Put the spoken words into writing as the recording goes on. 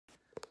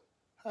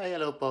Hi,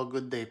 hello po.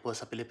 Good day po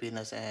sa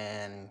Pilipinas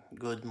and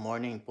good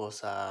morning po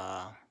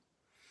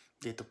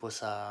dito po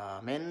sa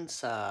amin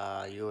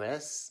sa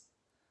US.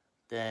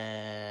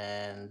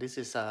 Then this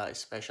is a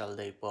special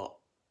day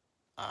po.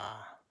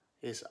 Ah,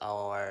 is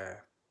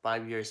our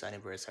 5 years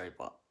anniversary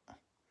po.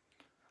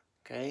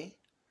 Okay?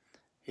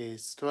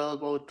 Is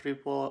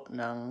 12:03 po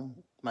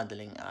ng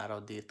madaling araw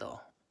dito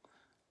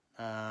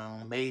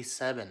ng May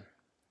 7.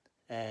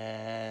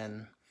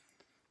 And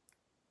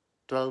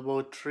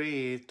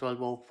 12:03,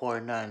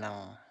 12:04 na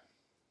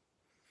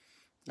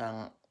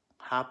ng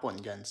hapon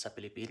dyan sa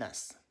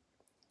Pilipinas.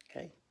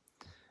 Okay?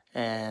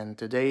 And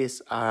today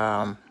is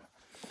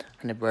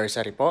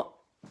anniversary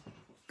po.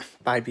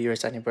 5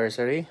 years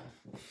anniversary.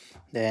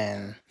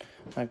 Then,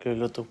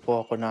 magluluto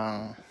po ako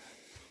ng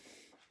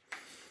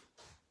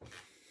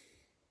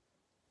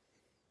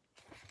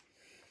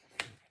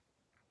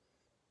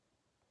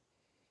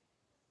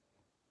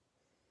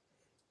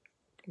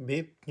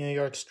beef New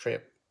York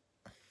strip.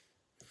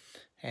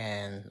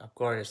 And of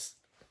course,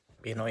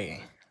 Pinoy.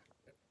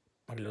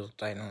 Magluluto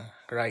tayo ng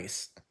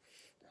rice.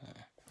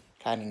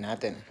 Kanin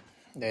natin.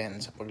 Then,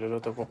 sa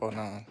pagluluto po ko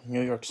ng New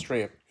York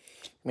strip,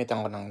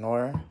 gamitan ko ng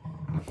nor,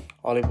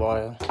 olive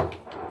oil,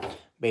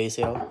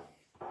 basil,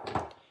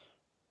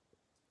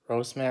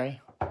 rosemary,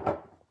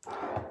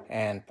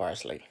 and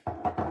parsley.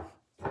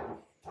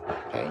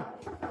 Okay?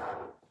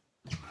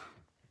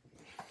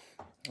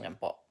 Yan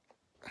po.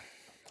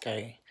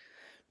 Okay.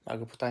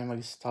 Bago po tayo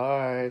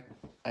mag-start,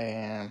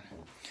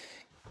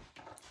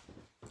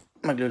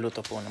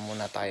 magluluto po na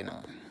muna tayo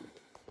ng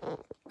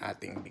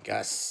ating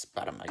bigas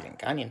para maging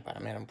kanin, para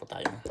meron po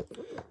tayong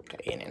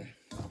kainin.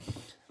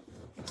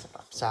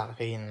 Sa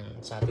ating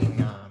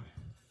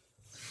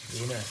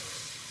dinner.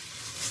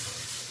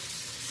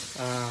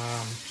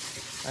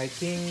 I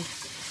think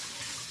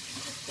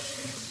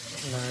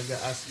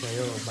nag-ask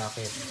kayo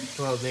bakit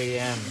 12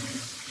 a.m.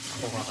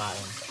 ako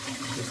kakain.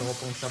 Gusto ko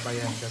pong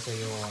sabayan kasi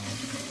yung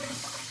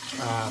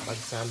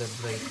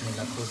pag-celebrate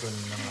nila po dun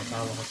ng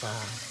asawa ko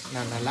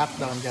na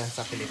lockdown dyan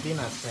sa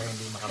Pilipinas kaya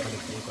hindi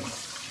makabalik dito.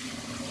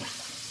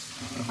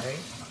 Okay?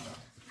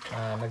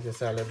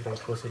 Nag-celebrate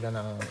po sila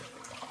ng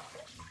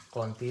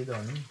konti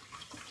dun.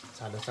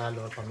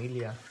 Salo-salo,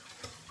 pamilya.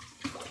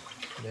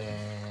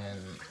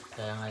 Then,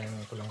 kaya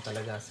ngayon ko lang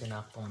talaga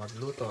sinaktong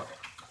magluto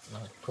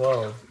ng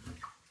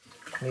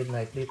 12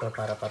 midnight dito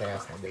para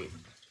parehas na date.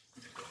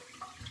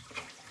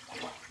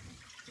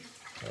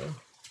 Okay?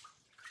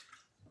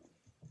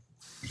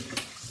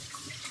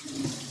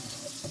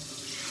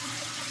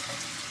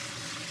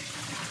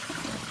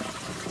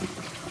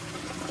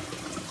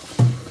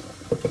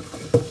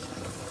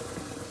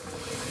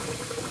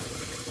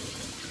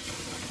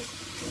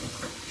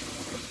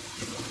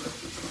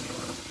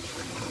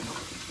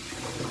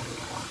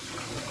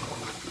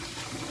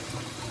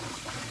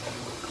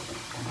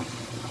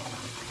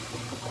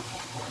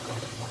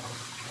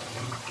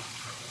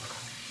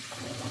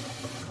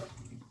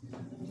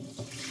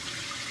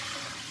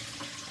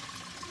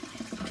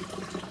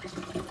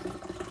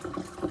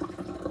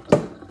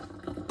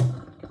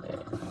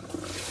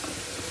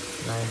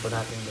 Unahin po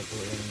natin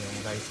lutuin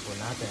yung rice po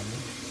natin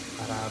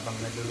para habang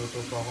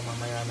nagluluto po ako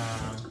mamaya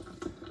ng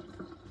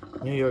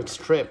New York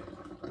strip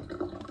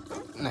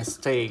na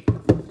steak,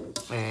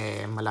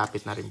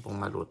 malapit na rin pong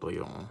maluto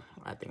yung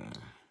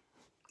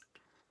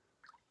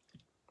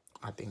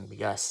ating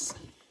bigas.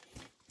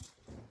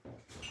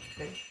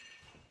 Okay.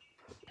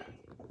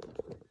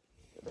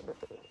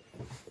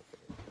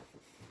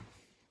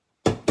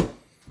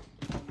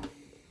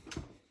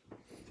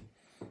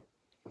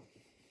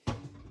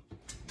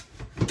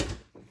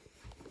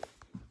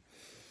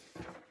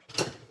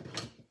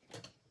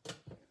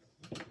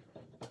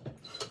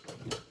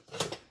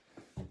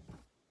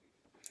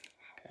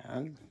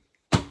 Ayan.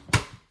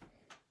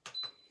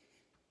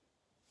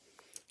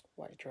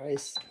 White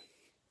rice.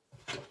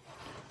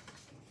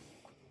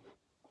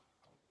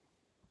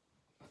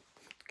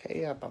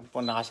 Okay, habang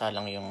po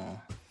nakasalang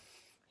yung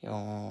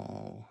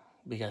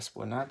bigas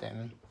po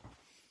natin,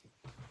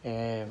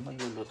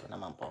 magluluto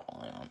naman po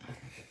ako ngayon.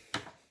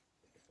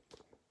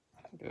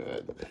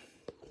 Good.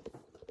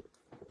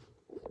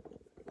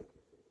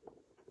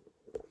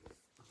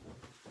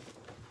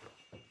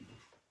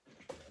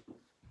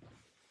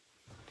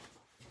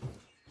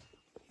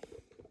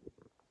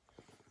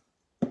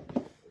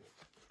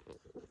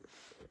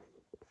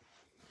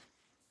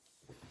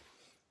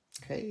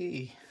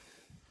 Okay.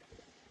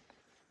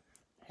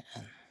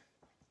 Ayan.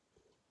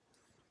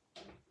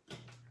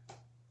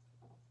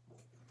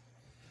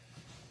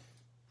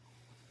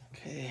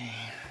 Okay.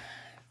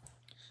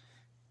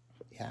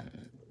 Yan.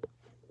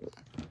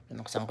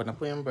 Pinuksan ko na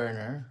po yung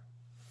burner.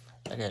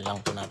 Lagay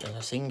lang po natin sa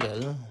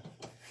single.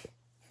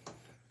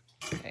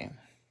 Okay.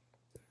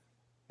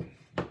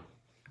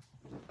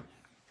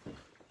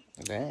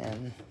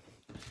 Then,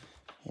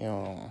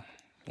 yung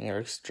New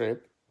York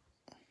strip.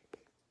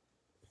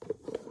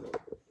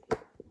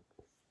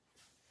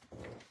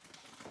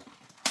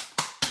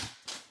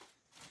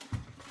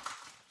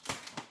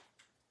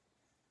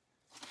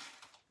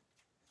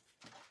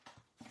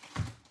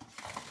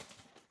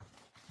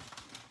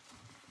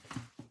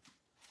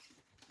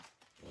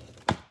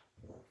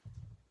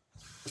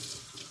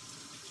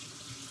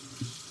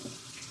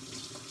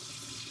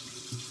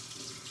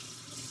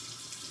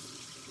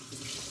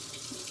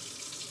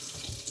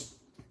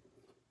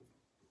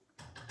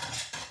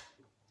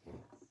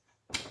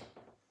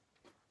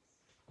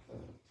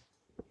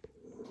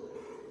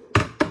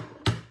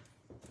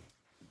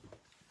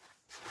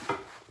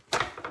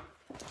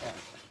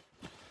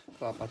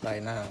 Papa tayo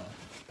ng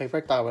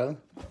paper towel.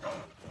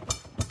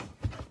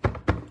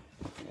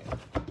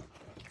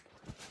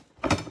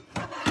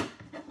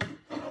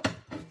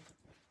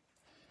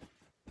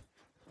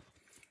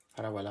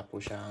 Para wala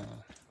po siyang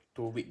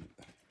tubig.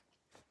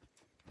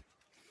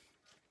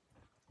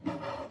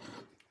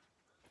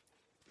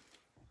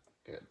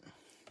 Good.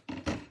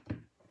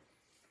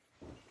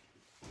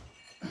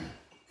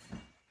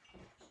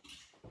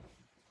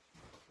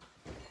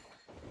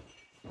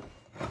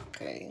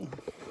 Okay.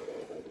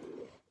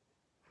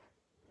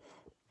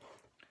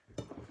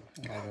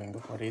 Ang gagawin ko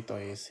po rito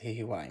is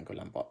hihiwain ko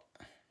lang po.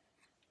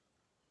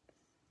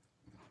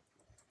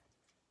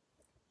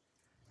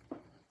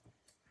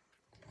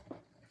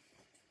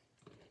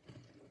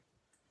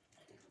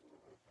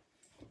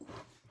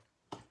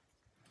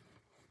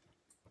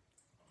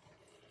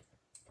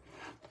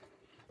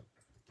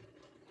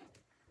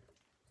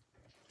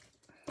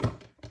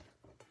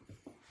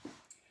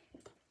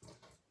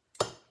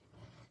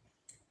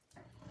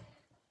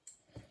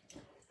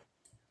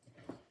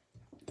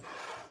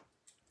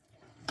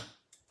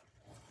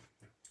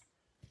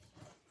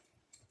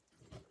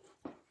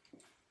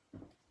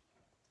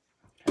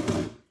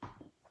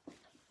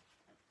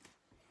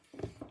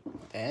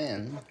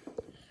 Then,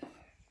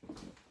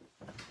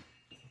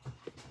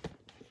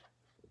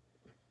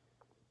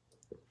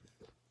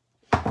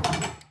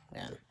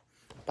 yan.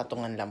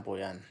 Patungan lang po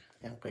yan.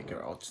 Yung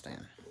Quaker Oats na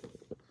yan.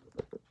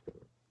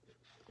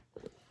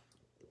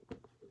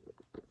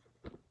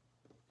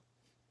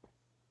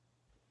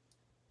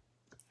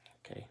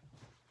 Okay.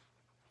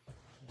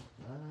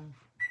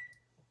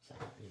 Sa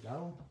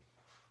ilaw.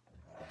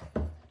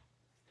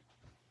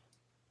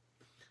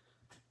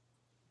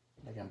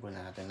 Lagyan po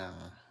natin ng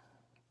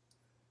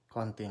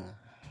konting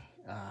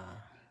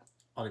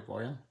olive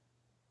oil.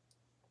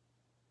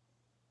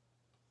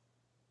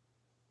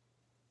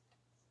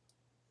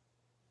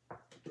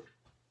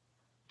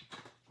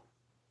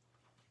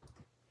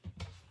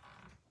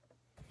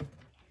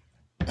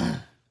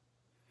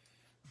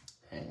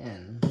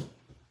 And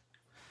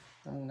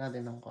lagyan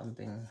natin ng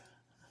konting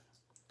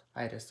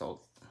Irish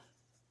salt.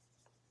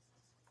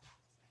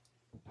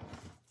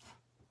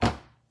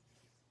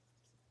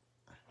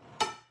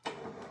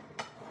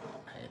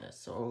 Irish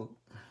salt.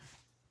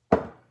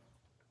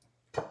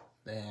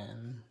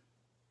 Then,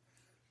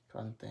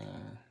 konting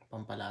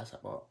pampalasa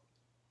po.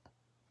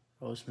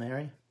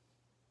 Rosemary.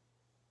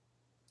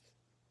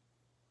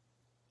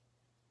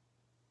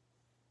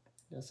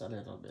 Just a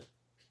little bit.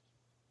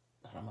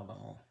 Para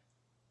mabango.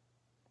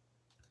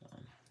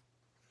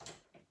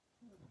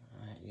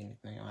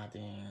 Init na yung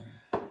ating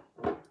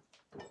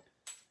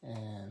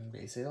and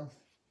basil.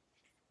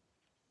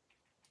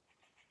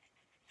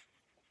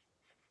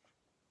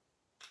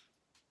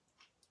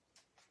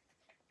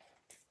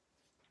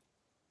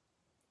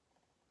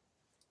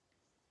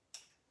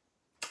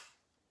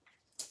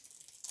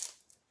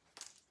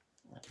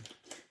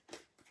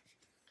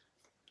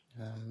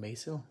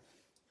 Basil.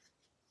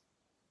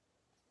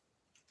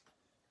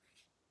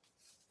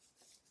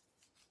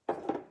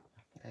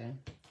 Okay.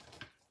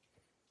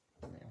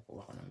 Ayan,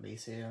 kuha ko ng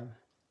basil.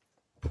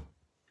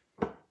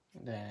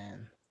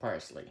 Then,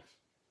 parsley.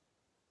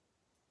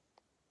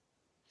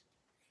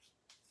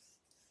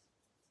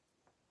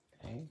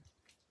 Okay.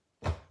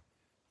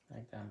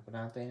 Nagtaan po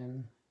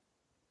natin.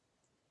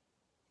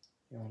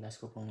 Yung last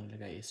ko pong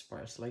nilagay is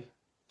parsley.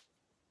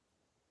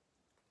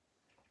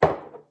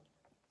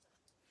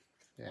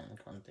 Yan,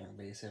 konting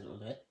basil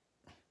ulit.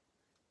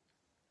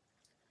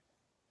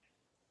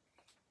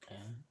 Okay.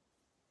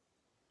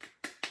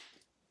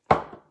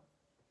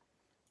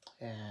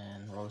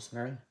 And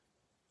rosemary.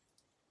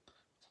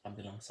 Sa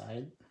kabilang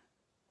side.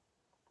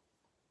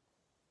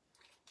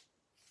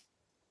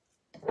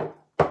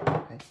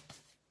 Okay.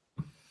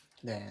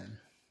 Then,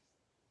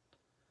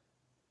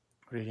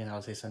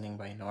 original seasoning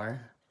by Knorr.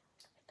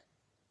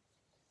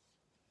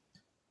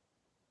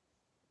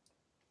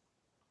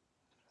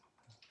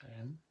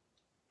 Okay.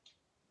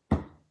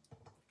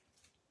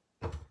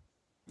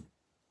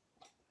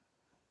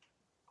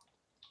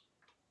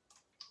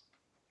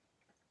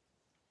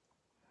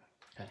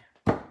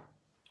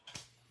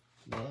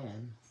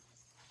 Then,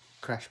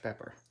 crushed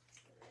pepper.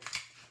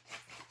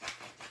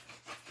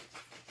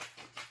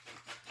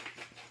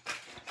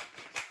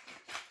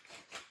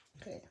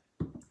 Okay.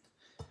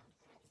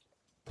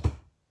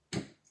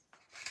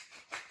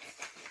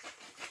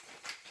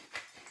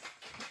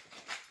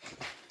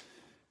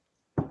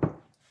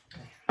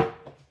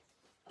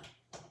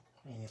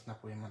 Mainit na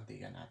po yung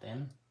mantika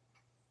natin.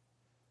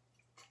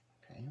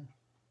 Okay.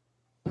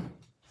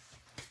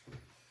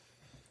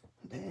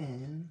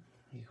 Then,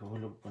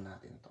 ihulog po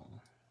natin itong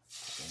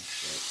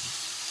bread.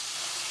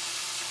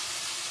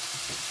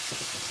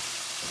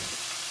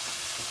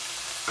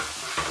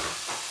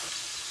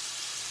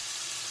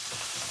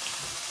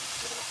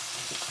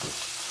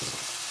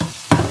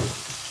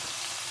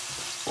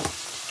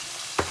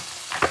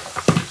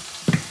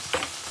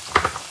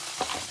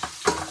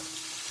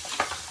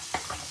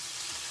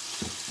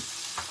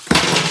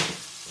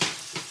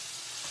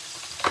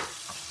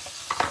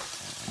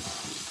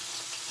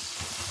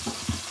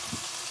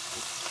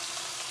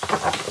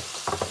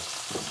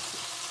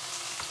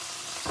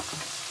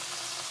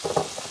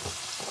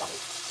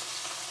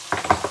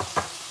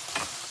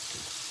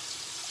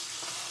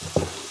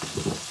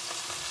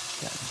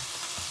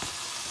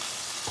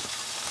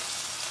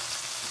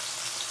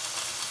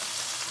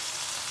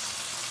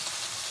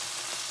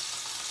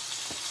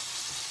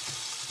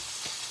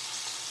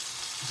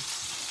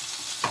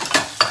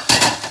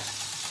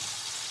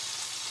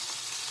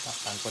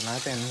 po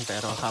natin,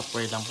 pero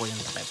halfway lang po yung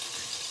takip.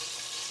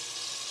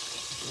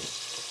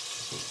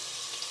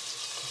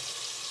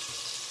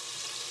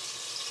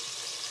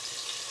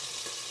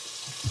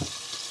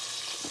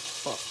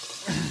 Po.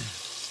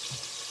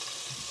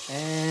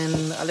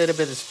 And a little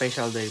bit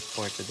special day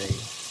for today.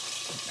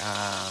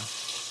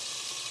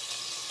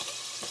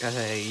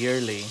 Kasi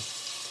yearly,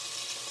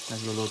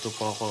 nagluluto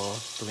po ako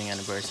tuwing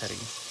anniversary.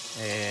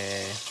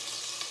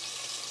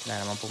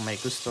 Wala naman po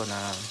may gusto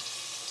na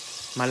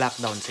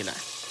ma-lockdown sila.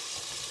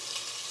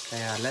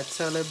 Kaya let's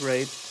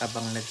celebrate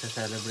abang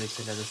nagsa-celebrate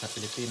sila doon sa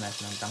Pilipinas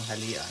ng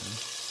tanghalian.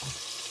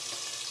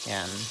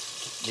 Yan.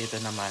 Dito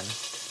naman,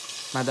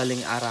 madaling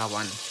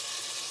arawan.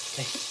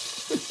 Okay.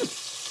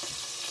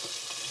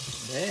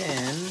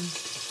 Then,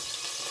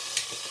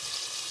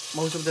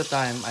 most of the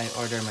time, I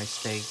order my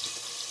steak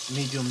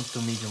medium to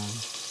medium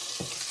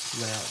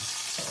well.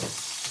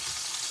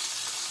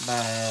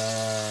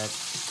 But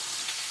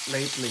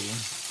lately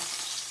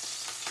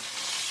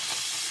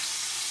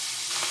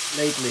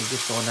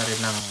gusto ko na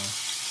rin ng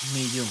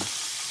medium.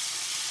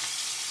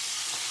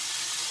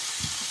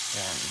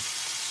 Yan.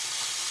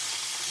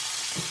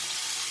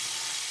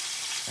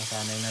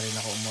 Nasanay na rin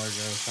ako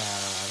umorder sa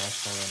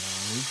restaurant ng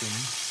medium.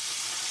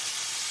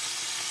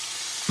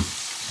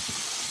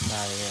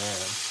 Dahil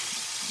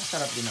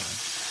masarap din naman.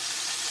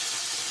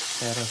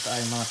 Pero sa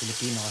ay mga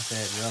Pilipino kasi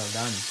well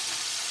done.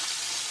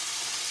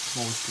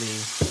 Mostly,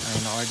 ang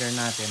in-order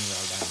natin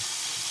well done.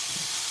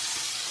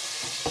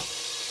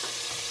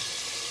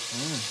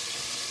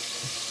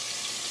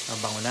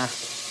 Mabango na.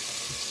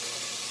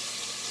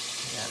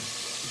 Yan.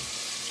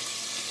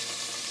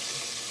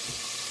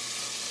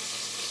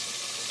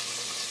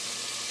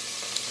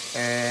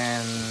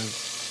 And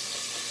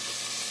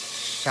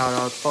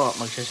shoutout po,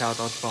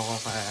 magsha-shoutout po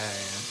ako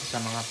sa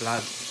mga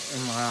vlog,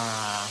 yung mga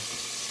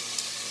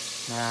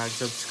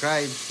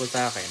nag-subscribe po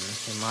sa akin,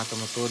 yung mga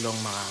tumutulong,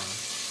 mga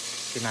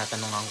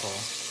tinatanungan ko.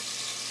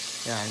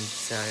 Yan,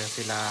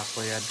 sila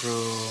Kuya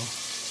Drew,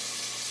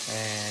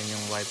 and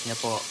yung wife niya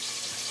po,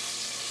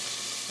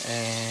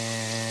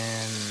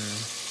 and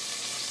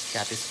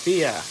Ate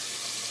Spia.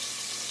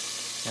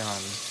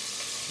 Yan.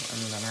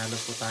 Nanalo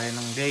po tayo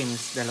ng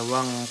games. 5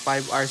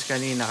 hours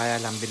kanina, kaya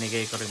lang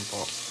binigay ko rin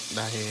po.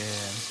 Dahil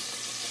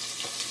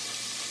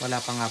wala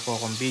pa nga po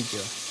akong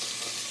video.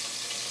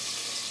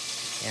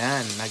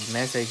 Yan.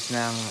 Nag-message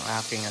ng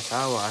aking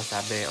asawa.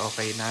 Sabi,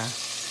 okay na.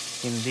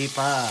 Hindi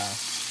pa.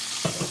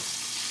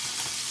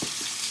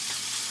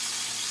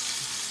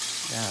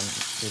 Yan.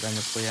 Kita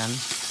nyo po yan.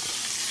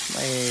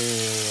 May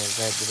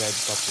red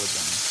pa po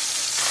dyan.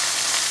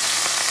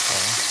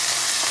 Okay.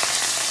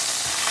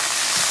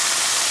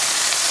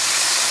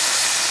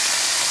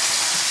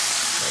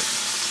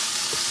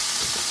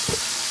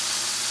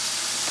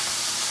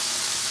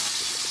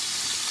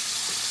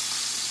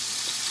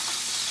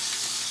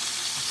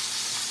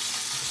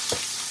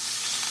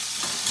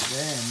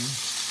 Then,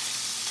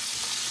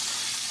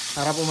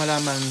 para po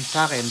malaman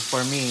sa akin,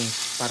 for me,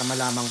 para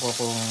malaman ko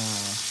kung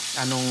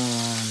anong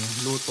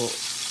luto,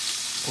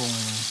 kung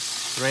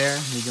rare,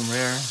 medium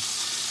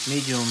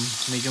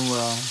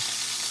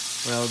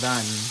well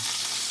done.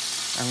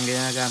 Ang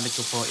ginagamit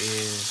ko po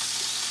is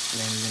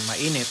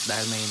mainit,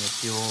 dahil mainit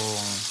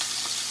yung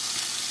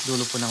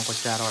dulo po ng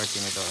kutsara or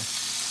tinidor.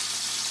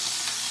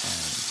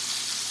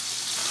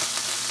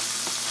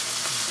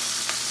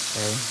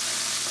 Okay.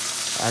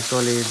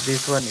 Actually,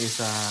 this one is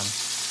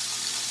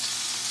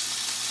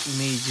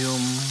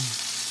medium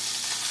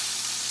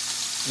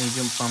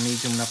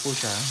na po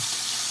siya.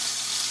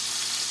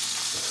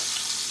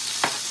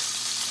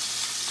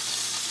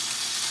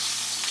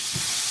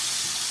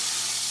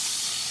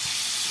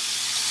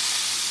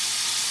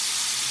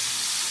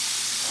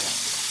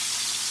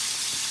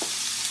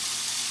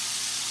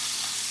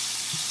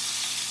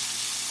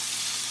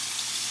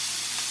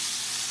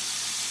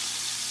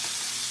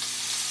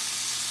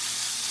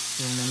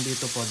 Yung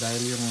nandito po,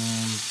 dahil yung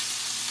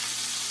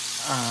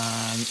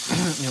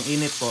yung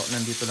init po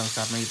nandito lang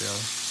sa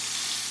middle,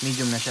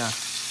 medium na siya.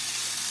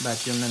 But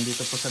yung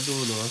nandito po sa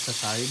dulo, sa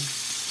side,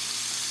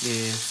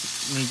 is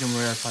medium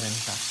rare pa rin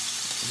siya.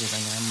 Kita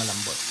niya,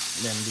 malambot.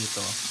 Then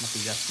dito,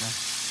 matigas na.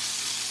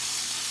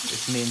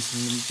 It means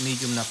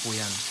medium na po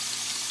yan.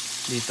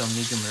 Dito,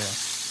 medium rare.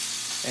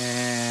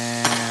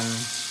 And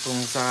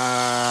kung sa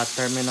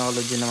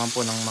terminology naman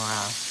po ng mga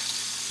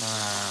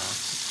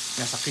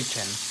nasa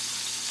kitchen,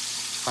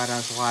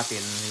 para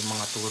sukatin yung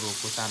mga turo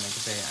po sa amin,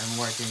 kasi I'm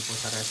working po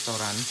sa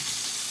restaurant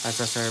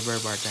as a server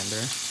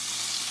bartender,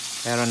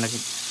 pero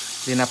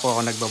di na po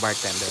ako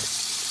nagba-bartender,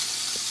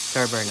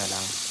 server na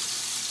lang.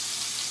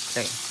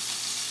 Okay,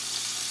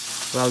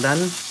 well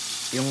done.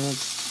 Yung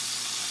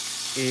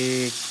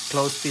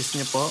close piece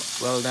nyo po,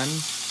 well done,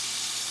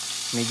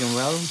 medium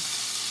well.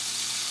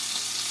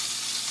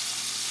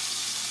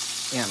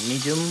 Yan,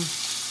 medium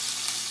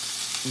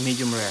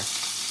rare.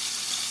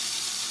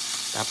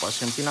 Tapos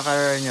yung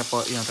pinaka-rare niya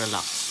po, yung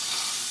relax.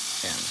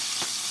 Ayan.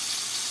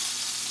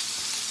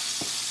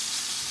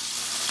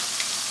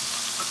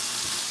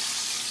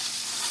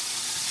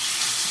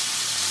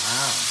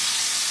 Wow.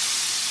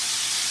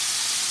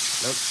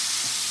 Look.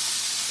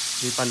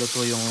 Di pa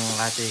luto yung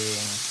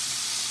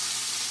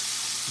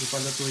di pa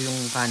luto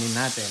yung kanin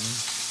natin.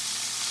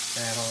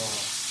 Pero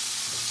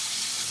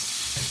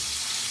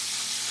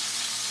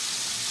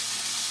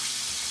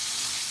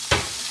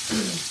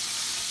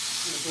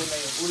luto na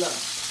yung ulam.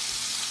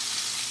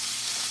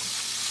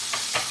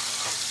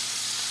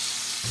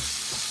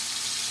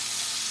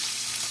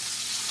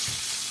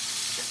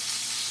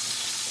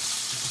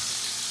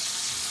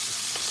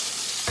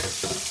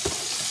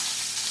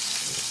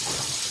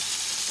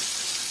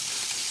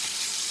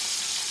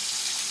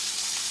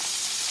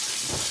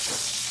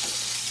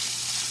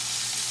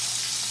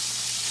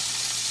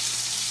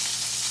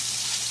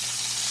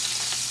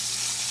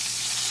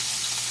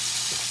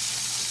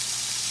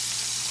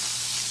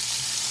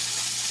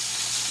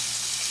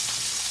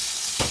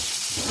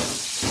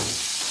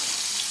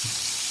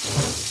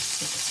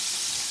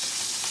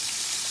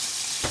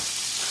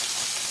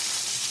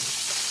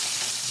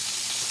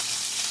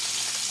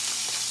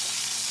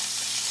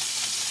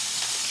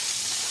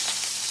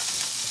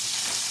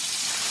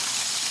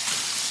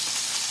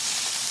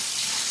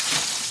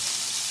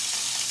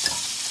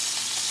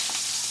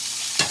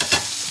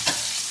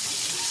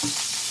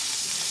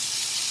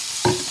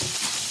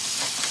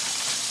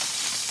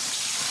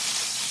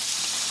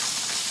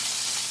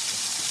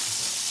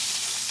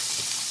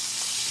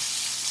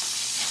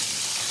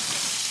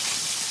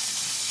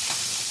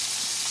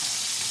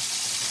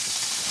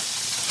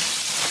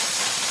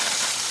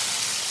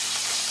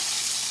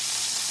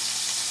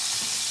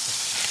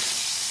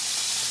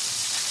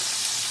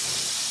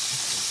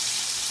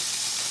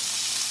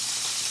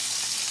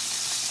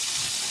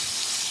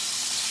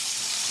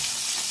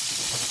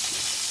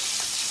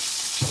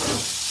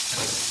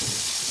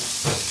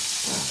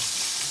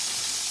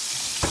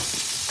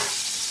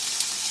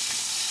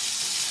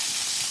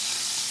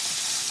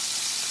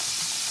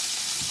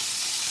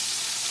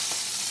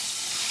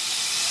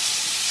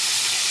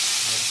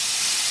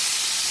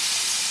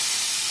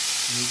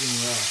 Medium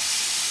well.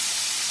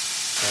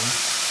 Okay.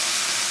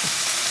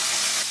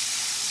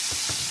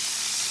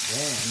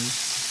 Then,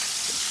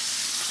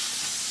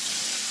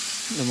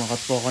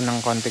 lumakot po ako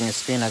ng konting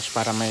spinach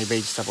para may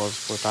vegetables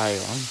po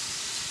tayo.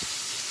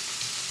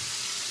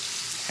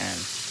 Ayan.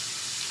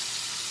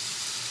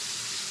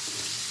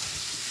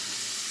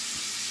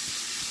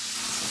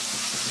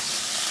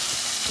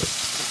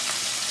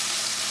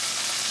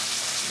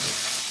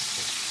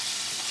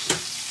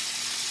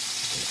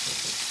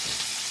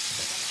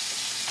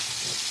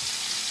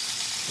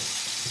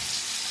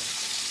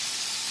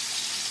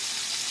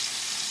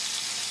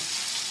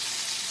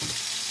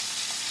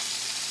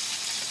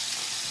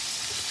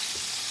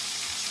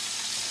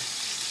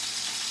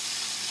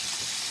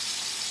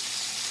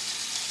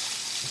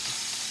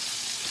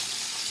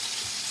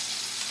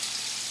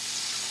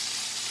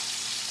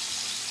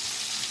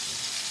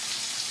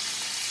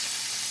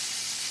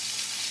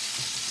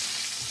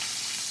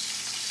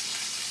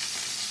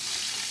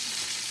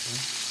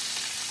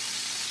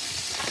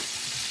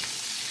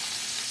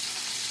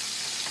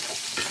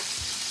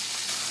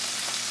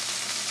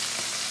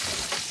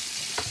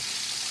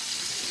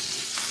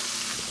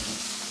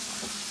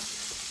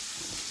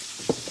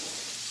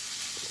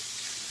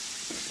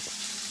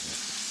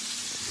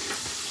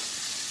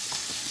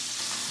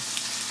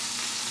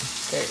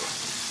 Okay.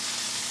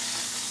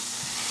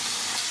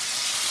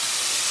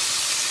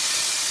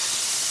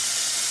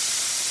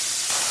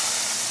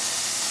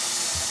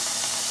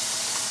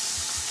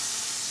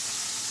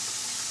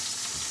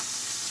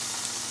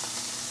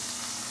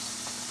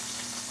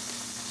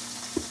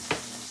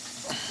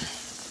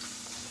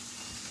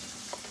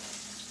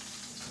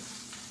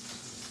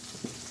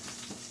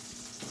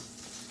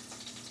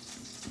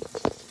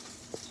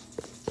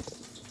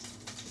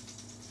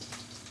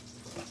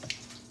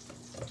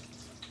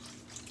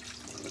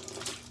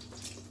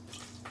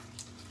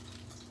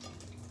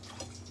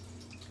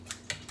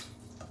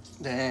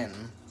 Then,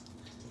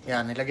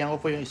 yan, nilagyan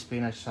ko po yung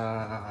spinach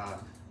sa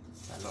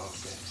loob.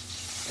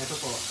 Ito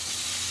po,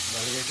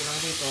 lalagay ko lang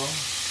dito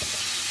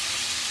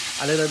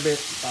a little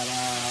bit para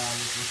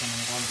lutusan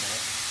ng konti.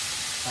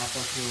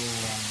 Tapos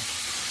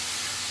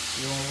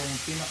yung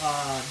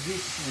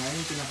pinaka-grease niya,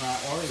 yung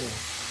pinaka-oil.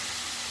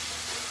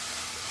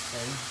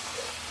 Okay.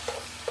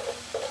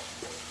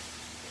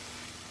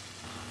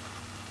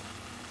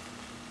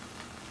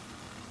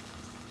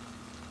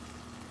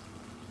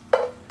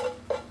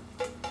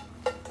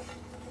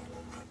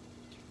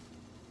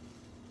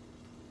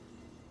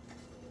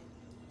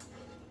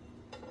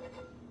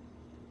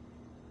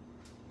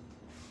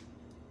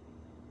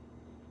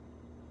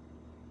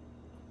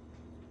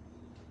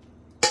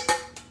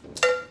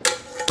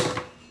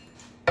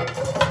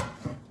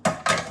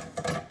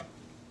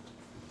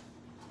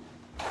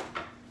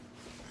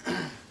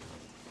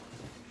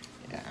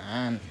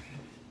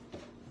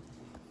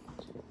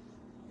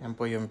 Yan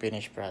po yung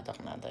finished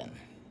product natin.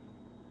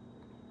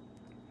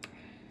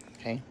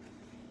 Okay.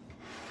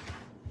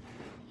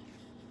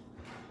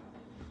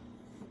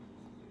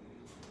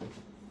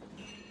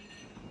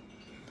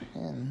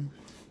 Ayan.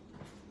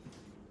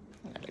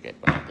 Nalagay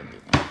po natin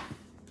dito.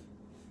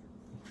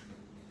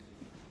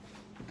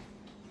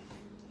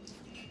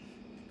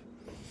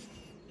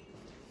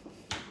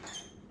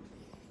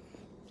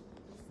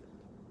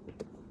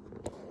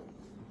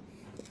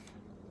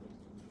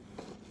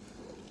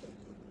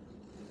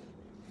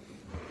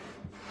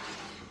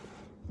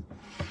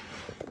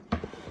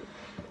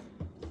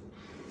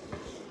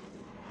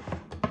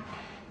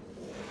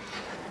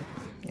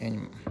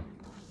 Yan,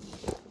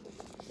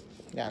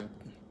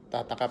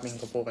 tatakapin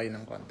ko po kayo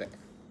ng konti.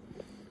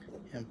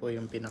 Yan po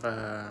yung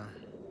pinaka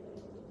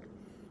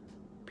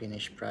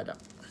finished product.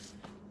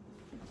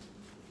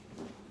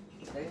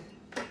 Okay.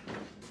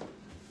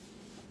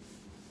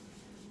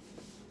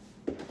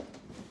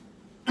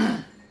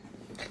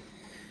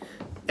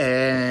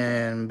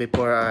 And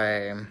before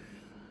I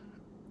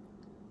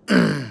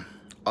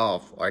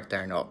off or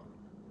turn off,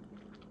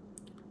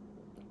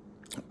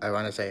 I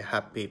want to say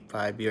happy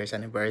 5 years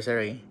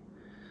anniversary.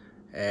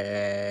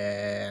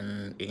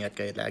 And ingat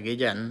kayo lagi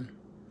dyan.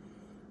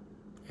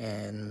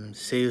 And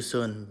see you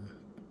soon.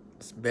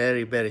 It's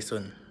very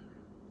soon.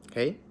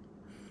 Okay?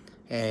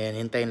 And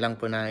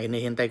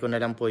hinihintay ko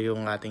na lang po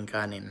yung ating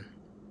kanin.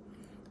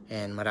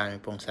 And maraming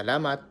pong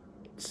salamat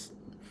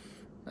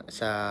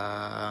sa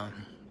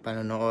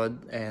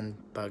panonood and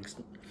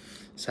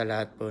sa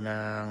lahat po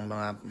ng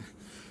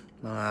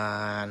mga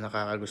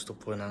nakakagusto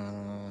po ng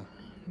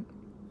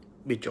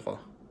video ko.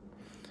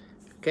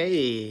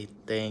 Okay,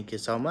 thank you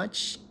so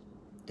much.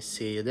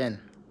 See you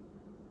then.